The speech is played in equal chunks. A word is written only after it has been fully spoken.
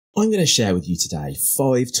I'm going to share with you today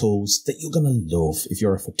 5 tools that you're going to love if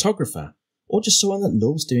you're a photographer or just someone that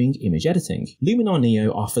loves doing image editing. Luminar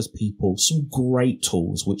NEO offers people some great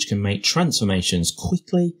tools which can make transformations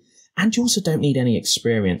quickly, and you also don't need any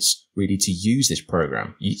experience really to use this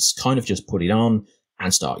program. You kind of just put it on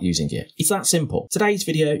and start using it. It's that simple. Today's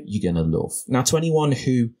video you're going to love. Now, to anyone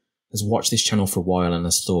who has watched this channel for a while and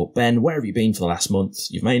has thought, Ben, where have you been for the last month?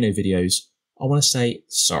 You've made no videos. I want to say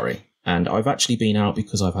sorry. And I've actually been out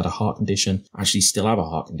because I've had a heart condition. I actually still have a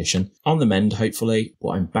heart condition. On the mend, hopefully, but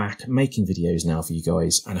I'm back making videos now for you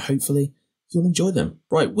guys, and hopefully you'll enjoy them.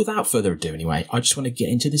 Right, without further ado anyway, I just want to get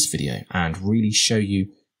into this video and really show you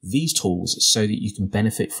these tools so that you can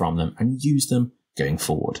benefit from them and use them going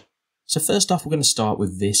forward. So first off, we're going to start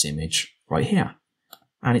with this image right here.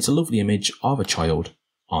 And it's a lovely image of a child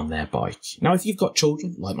on their bike. Now, if you've got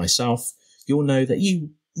children like myself, you'll know that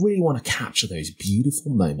you really want to capture those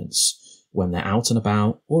beautiful moments when they're out and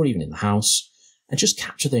about or even in the house, and just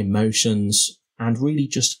capture the emotions and really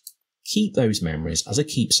just keep those memories as a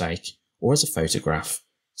keepsake or as a photograph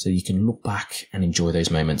so you can look back and enjoy those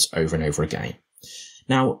moments over and over again.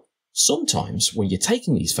 Now, sometimes when you're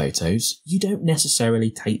taking these photos, you don't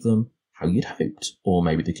necessarily take them how you'd hoped, or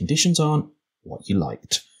maybe the conditions aren't what you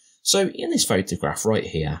liked. So in this photograph right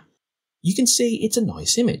here, you can see it's a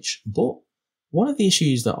nice image, but one of the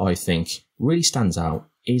issues that I think really stands out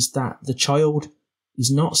is that the child is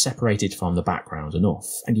not separated from the background enough,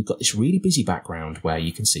 and you've got this really busy background where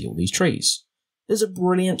you can see all these trees. There's a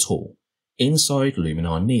brilliant tool inside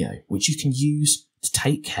Luminar NEO which you can use to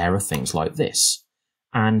take care of things like this,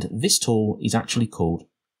 and this tool is actually called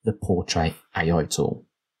the Bokeh AI tool.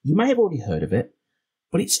 You may have already heard of it,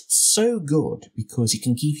 but it's so good because it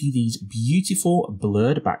can give you these beautiful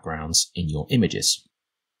blurred backgrounds in your images.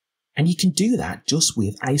 And you can do that just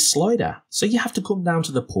with a slider. So you have to come down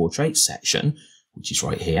to the portrait section, which is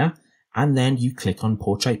right here, and then you click on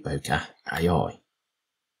Portrait Bokeh AI.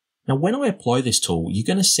 Now, when I apply this tool, you're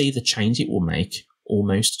going to see the change it will make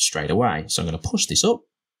almost straight away. So I'm going to push this up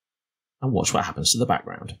and watch what happens to the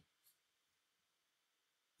background.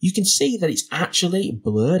 You can see that it's actually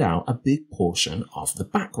blurred out a big portion of the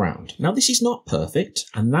background. Now, this is not perfect,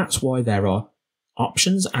 and that's why there are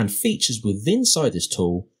options and features within inside this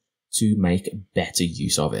tool to make better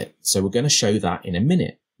use of it. So we're going to show that in a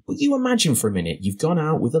minute. But you imagine for a minute, you've gone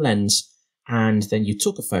out with a lens and then you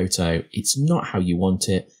took a photo, it's not how you want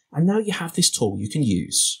it, and now you have this tool you can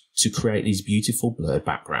use to create these beautiful blurred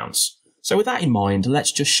backgrounds. So with that in mind,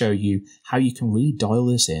 let's just show you how you can really dial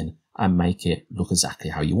this in and make it look exactly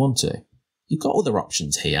how you want to. You've got other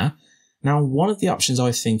options here. Now, one of the options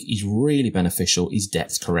I think is really beneficial is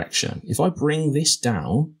depth correction. If I bring this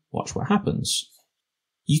down, watch what happens.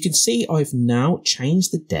 You can see I've now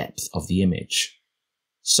changed the depth of the image.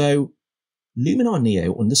 So Luminar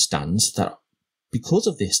NEO understands that because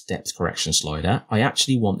of this depth correction slider, I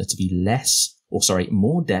actually want there to be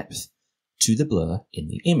more depth to the blur in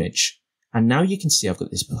the image. And now you can see I've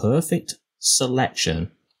got this perfect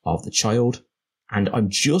selection of the child, and I'm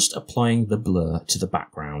just applying the blur to the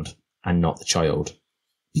background and not the child.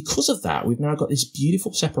 Because of that, we've now got this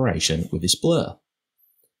beautiful separation with this blur.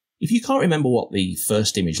 If you can't remember what the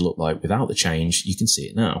first image looked like without the change, you can see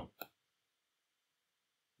it now.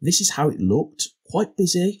 This is how it looked, quite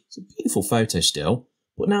busy. It's a beautiful photo still,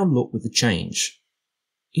 but now look with the change.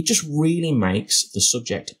 It just really makes the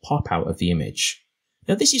subject pop out of the image.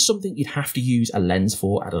 Now, this is something you'd have to use a lens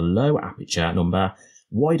for at a low aperture number,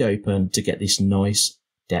 wide open, to get this nice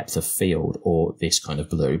depth of field or this kind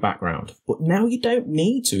of blurry background. But now you don't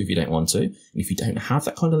need to if you don't want to. And if you don't have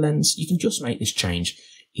that kind of lens, you can just make this change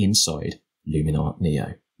inside Luminar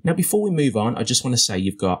NEO. Now, before we move on, I just want to say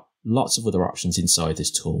you've got lots of other options inside this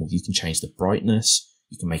tool. You can change the brightness,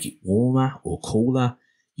 you can make it warmer or cooler,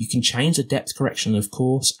 you can change the depth correction, of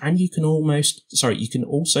course, and you can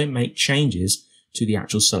also make changes to the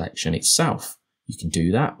actual selection itself. You can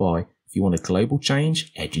do that by, if you want a global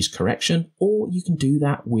change, edges correction, or you can do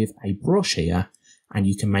that with a brush here, and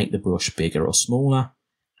you can make the brush bigger or smaller,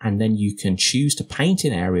 and then you can choose to paint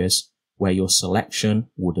in areas where your selection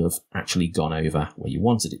would have actually gone over where you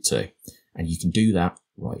wanted it to. And you can do that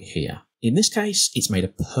right here. In this case, it's made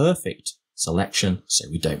a perfect selection, so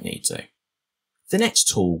we don't need to. The next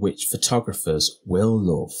tool which photographers will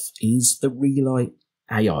love is the Relight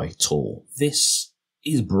AI tool. This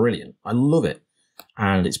is brilliant. I love it.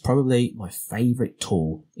 And it's probably my favorite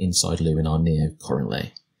tool inside Luminar NEO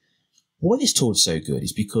currently. Why this tool is so good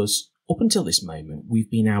is because up until this moment,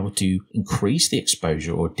 we've been able to increase the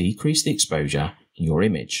exposure or decrease the exposure in your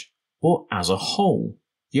image. But as a whole,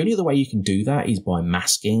 the only other way you can do that is by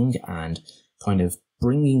masking and kind of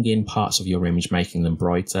bringing in parts of your image, making them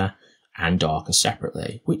brighter and darker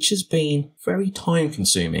separately, which has been very time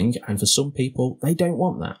consuming. And for some people, they don't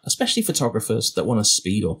want that, especially photographers that want to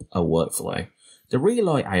speed up a workflow. The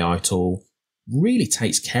Relight AI tool really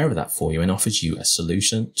takes care of that for you and offers you a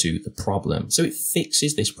solution to the problem. So it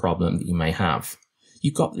fixes this problem that you may have.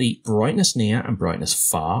 You've got the brightness near and brightness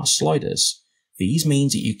far sliders. These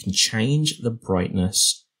means that you can change the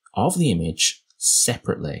brightness of the image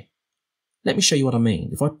separately. Let me show you what I mean.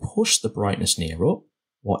 If I push the brightness near up,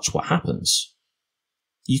 watch what happens.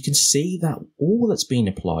 You can see that all that's been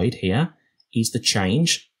applied here is the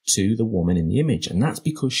change to the woman in the image, and that's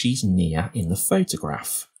because she's near in the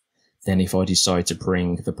photograph. Then if I decide to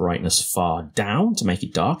bring the brightness far down to make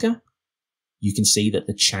it darker, you can see that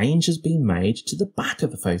the change has been made to the back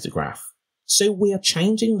of the photograph. So we are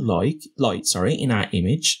changing light in our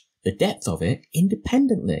image, the depth of it,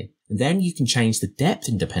 independently. And then you can change the depth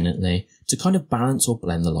independently to kind of balance or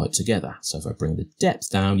blend the light together. So if I bring the depth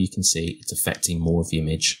down, you can see it's affecting more of the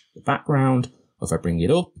image, the background. Or if I bring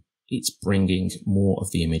it up, it's bringing more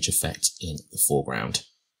of the image effect in the foreground.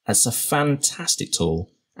 That's a fantastic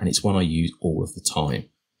tool, and it's one I use all of the time.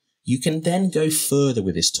 You can then go further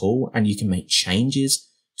with this tool and you can make changes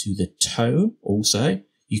to the tone also.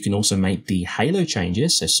 You can also make the halo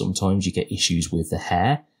changes. So sometimes you get issues with the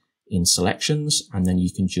hair in selections, and then you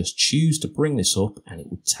can just choose to bring this up and it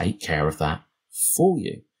will take care of that for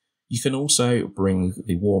you. You can also bring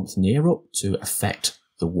the warmth near up to affect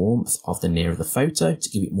the warmth of the near of the photo to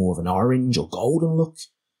give it more of an orange or golden look.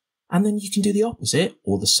 And then you can do the opposite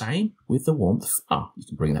or the same with the warmth. You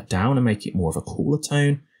can bring that down and make it more of a cooler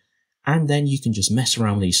tone. And then you can just mess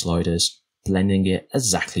around with these sliders, blending it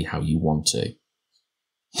exactly how you want to.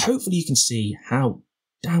 Hopefully you can see how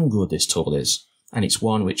damn good this tool is, and it's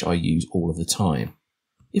one which I use all of the time.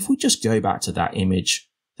 If we just go back to that image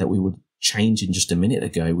that we were changing just a minute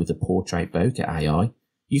ago with the Portrait Bokeh AI,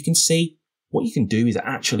 you can see what you can do is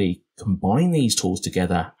actually combine these tools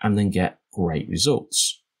together and then get great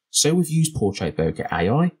results. So we've used Portrait Bokeh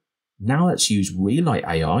AI. Now let's use Relight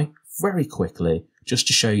AI very quickly, just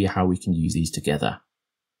to show you how we can use these together.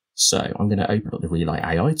 So I'm going to open up the Relight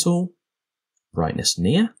AI tool, brightness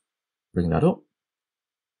near, bring that up,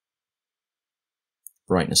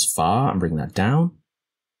 brightness far and bring that down,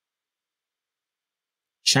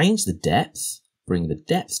 change the depth, bring the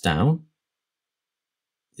depth down.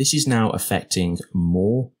 This is now affecting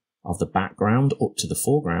more of the background up to the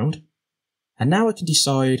foreground. And now I can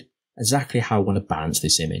decide exactly how I want to balance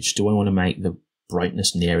this image. Do I want to make the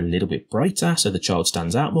brightness near a little bit brighter so the child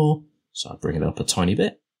stands out more? So I bring it up a tiny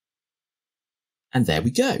bit. And there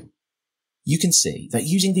we go. You can see that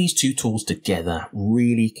using these two tools together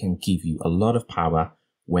really can give you a lot of power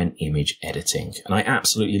when image editing. And I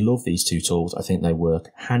absolutely love these two tools. I think they work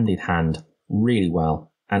hand in hand really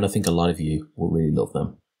well, and I think a lot of you will really love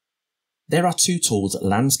them. There are two tools that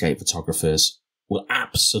landscape photographers will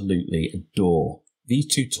absolutely adore. These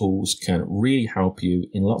two tools can really help you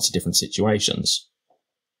in lots of different situations.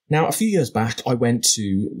 Now, a few years back, I went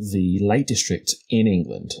to the Lake District in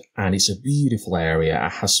England, and it's a beautiful area.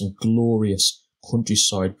 It has some glorious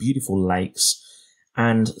countryside, beautiful lakes,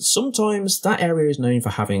 and sometimes that area is known for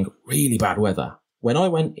having really bad weather. When I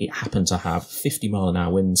went, it happened to have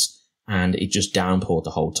 50-mile-an-hour winds, and it just downpoured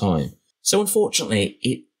the whole time. So unfortunately,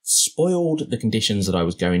 it spoiled the conditions that I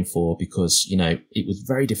was going for because, it was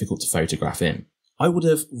very difficult to photograph in. I would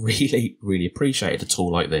have really appreciated a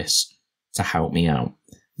tool like this to help me out.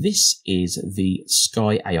 This is the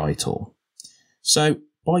Sky AI tool. So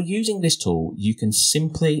by using this tool, you can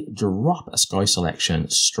simply drop a sky selection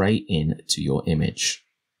straight into your image.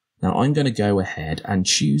 Now I'm going to go ahead and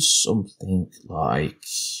choose something like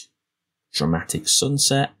dramatic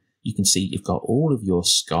sunset. You can see you've got all of your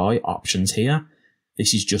sky options here.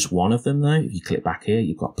 This is just one of them though. If you click back here,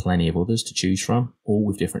 you've got plenty of others to choose from, all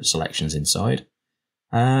with different selections inside.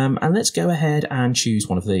 And let's go ahead and choose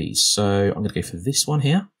one of these. So I'm going to go for this one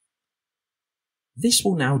here. This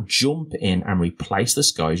will now jump in and replace the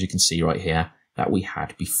sky, as you can see right here, that we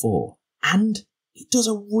had before. And it does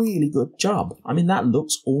a really good job. I mean, that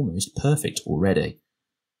looks almost perfect already.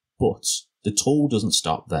 But the tool doesn't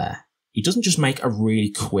stop there. It doesn't just make a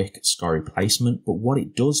really quick sky replacement, but what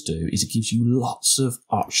it does do is it gives you lots of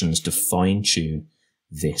options to fine tune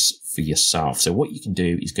this for yourself. So what you can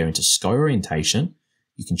do is go into sky orientation.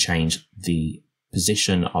 You can change the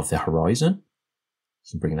position of the horizon.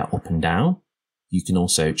 You can bring that up and down. You can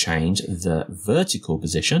also change the vertical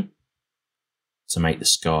position to make the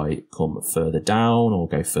sky come further down or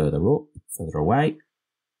go further up, further away.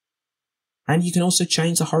 And you can also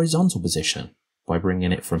change the horizontal position by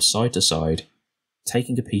bringing it from side to side,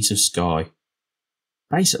 taking a piece of sky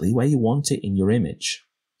basically where you want it in your image.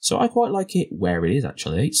 So I quite like it where it is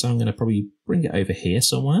actually. So I'm going to probably bring it over here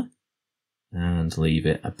somewhere and leave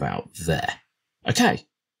it about there. Okay,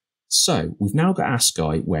 so we've now got our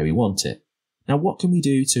sky where we want it. Now what can we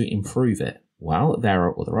do to improve it? Well, there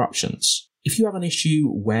are other options. If you have an issue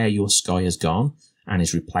where your sky has gone and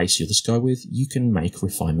is replaced the other sky with, you can make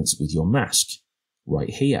refinements with your mask right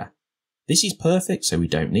here. This is perfect, so we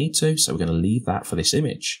don't need to, so we're going to leave that for this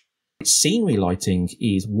image. Scenery lighting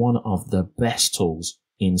is one of the best tools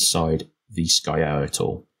inside the Sky AI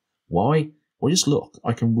tool. Why? Well, just look,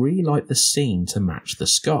 I can relight the scene to match the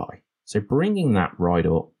sky. So bringing that right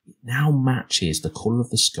up, it now matches the colour of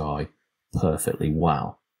the sky perfectly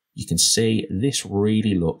well. You can see this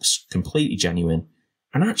really looks completely genuine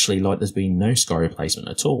and actually like there's been no sky replacement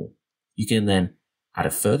at all. You can then add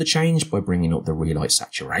a further change by bringing up the relight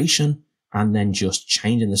saturation and then just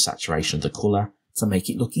changing the saturation of the colour to make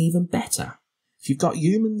it look even better. If you've got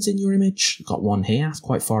humans in your image, you've got one here, it's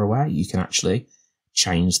quite far away, you can actually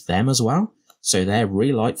change them as well. So they're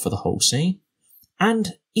relight for the whole scene.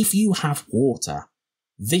 And if you have water,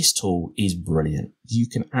 this tool is brilliant. You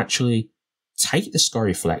can actually take the sky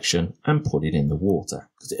reflection and put it in the water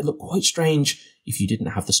because it'd look quite strange if you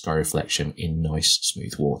didn't have the sky reflection in nice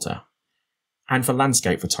smooth water. And for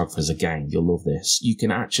landscape photographers, again, you'll love this. You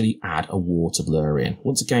can actually add a water blur in.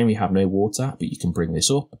 Once again, we have no water, but you can bring this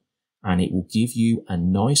up and it will give you a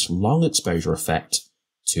nice long exposure effect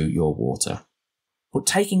to your water. But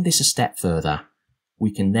taking this a step further,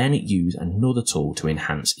 we can then use another tool to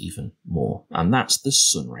enhance even more, and that's the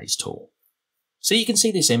Sunrays tool. So you can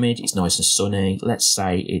see this image, it's nice and sunny. Let's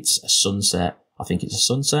say it's a sunset. I think it's a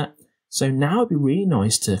sunset. So now it'd be really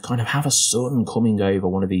nice to kind of have a sun coming over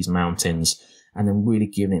one of these mountains and then really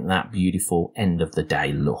giving it that beautiful end of the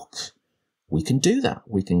day look. We can do that.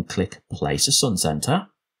 We can click place a sun center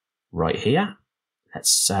right here. Let's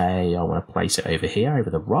say I want to place it over here, over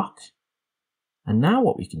the rock. And now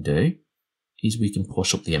what we can do is we can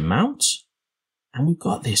push up the amount and we've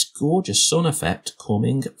got this gorgeous sun effect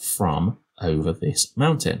coming from over this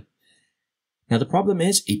mountain. Now the problem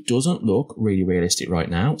is it doesn't look really realistic right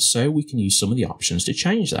now, so we can use some of the options to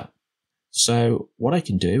change that. So what I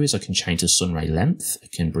can do is I can change the sunray length, I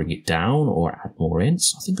can bring it down or add more in.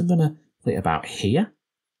 So I think I'm going to put it about here.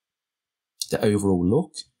 The overall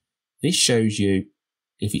look. This shows you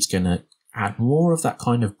if it's going to add more of that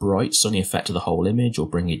kind of bright sunny effect to the whole image or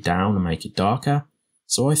bring it down and make it darker.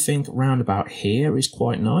 So I think round about here is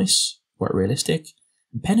quite nice, quite realistic.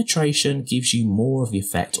 And penetration gives you more of the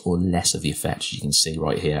effect or less of the effect, as you can see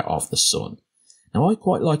right here, of the sun. Now I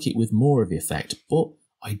quite like it with more of the effect, but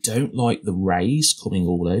I don't like the rays coming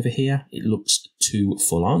all over here. It looks too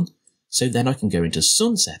full on. So then I can go into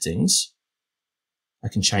sun settings. I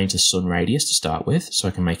can change the sun radius to start with, so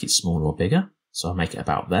I can make it smaller or bigger. So I'll make it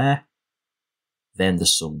about there. Then the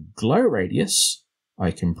sun glow radius,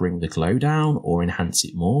 I can bring the glow down or enhance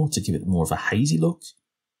it more to give it more of a hazy look.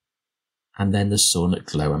 And then the sun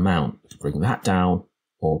glow amount, I can bring that down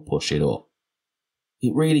or push it up.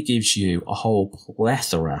 It really gives you a whole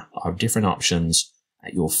plethora of different options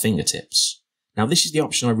at your fingertips. Now this is the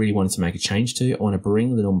option I really wanted to make a change to. I want to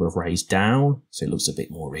bring the number of rays down so it looks a bit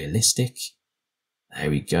more realistic. There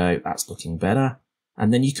we go, that's looking better.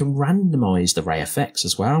 And then you can randomize the ray effects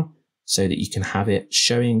as well, so that you can have it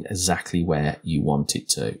showing exactly where you want it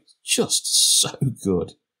to. Just so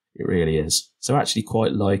good. It really is. So I actually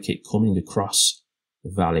quite like it coming across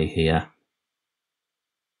the valley here.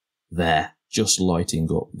 There, just lighting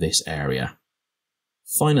up this area.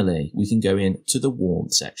 Finally, we can go into the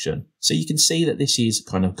warmth section. So you can see that this is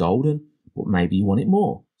kind of golden, but maybe you want it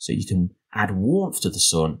more. So you can add warmth to the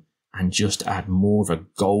sun and just add more of a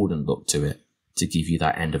golden look to it to give you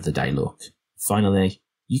that end of the day look. Finally,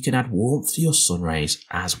 you can add warmth to your sun rays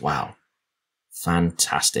as well.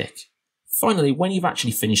 Fantastic. Finally, when you've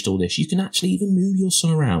actually finished all this, you can actually even move your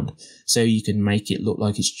sun around. So you can make it look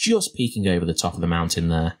like it's just peeking over the top of the mountain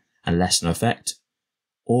there and lessen the effect.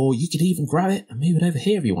 Or you could even grab it and move it over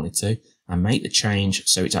here if you wanted to and make the change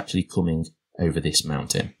so it's actually coming over this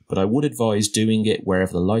mountain. But I would advise doing it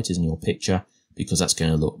wherever the light is in your picture because that's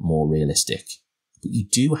going to look more realistic. But you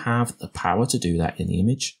do have the power to do that in the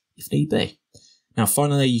image if need be. Now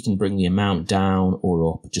finally, you can bring the amount down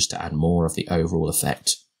or up just to add more of the overall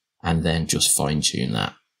effect and then just fine tune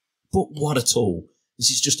that. But what a tool.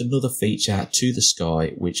 This is just another feature to the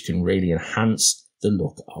sky which can really enhance the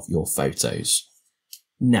look of your photos.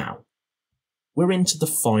 Now, we're into the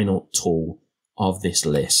final tool of this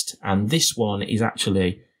list, and this one is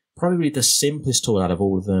actually probably the simplest tool out of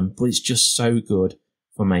all of them, but it's just so good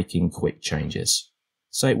for making quick changes.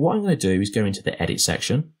 So what I'm going to do is go into the edit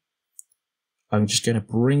section, I'm just going to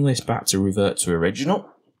bring this back to revert to original.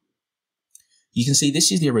 You can see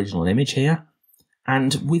this is the original image here.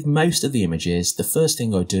 And with most of the images, the first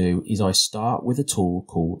thing I do is I start with a tool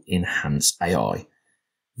called Enhance AI.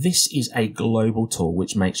 This is a global tool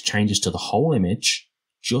which makes changes to the whole image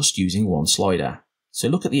just using one slider. So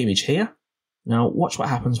look at the image here. Now watch what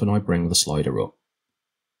happens when I bring the slider up.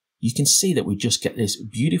 You can see that we just get this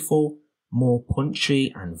beautiful, more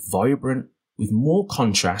punchy and vibrant with more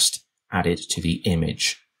contrast added to the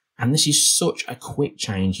image. And this is such a quick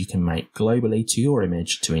change you can make globally to your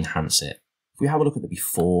image to enhance it. If we have a look at the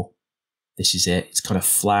before, this is it. It's kind of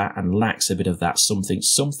flat and lacks a bit of that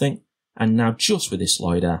something. And now just with this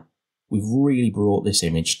slider, we've really brought this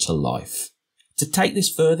image to life. To take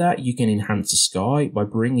this further, you can enhance the sky by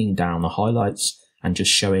bringing down the highlights and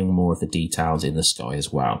just showing more of the details in the sky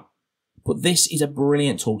as well. But this is a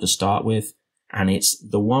brilliant tool to start with, and it's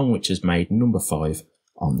the one which has made number 5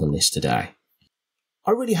 on the list today.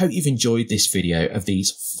 I really hope you've enjoyed this video of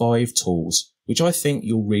these 5 tools, which I think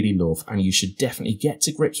you'll really love, and you should definitely get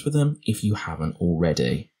to grips with them if you haven't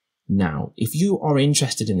already. Now, if you are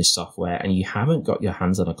interested in this software and you haven't got your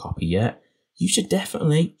hands on a copy yet, you should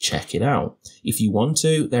definitely check it out. If you want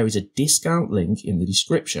to, there is a discount link in the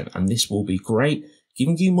description, and this will be great,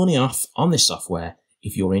 giving you money off on this software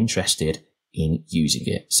if you're interested in using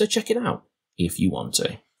it. So check it out if you want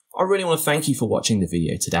to. I really want to thank you for watching the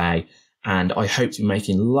video today, and I hope to be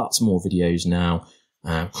making lots more videos now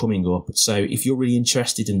coming up. So if you're really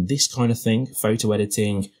interested in this kind of thing, photo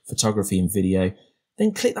editing, photography and video,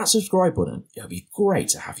 then click that subscribe button. It'll be great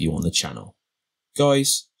to have you on the channel.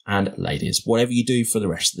 Guys and ladies, whatever you do for the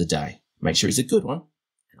rest of the day, make sure it's a good one,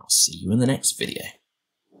 and I'll see you in the next video.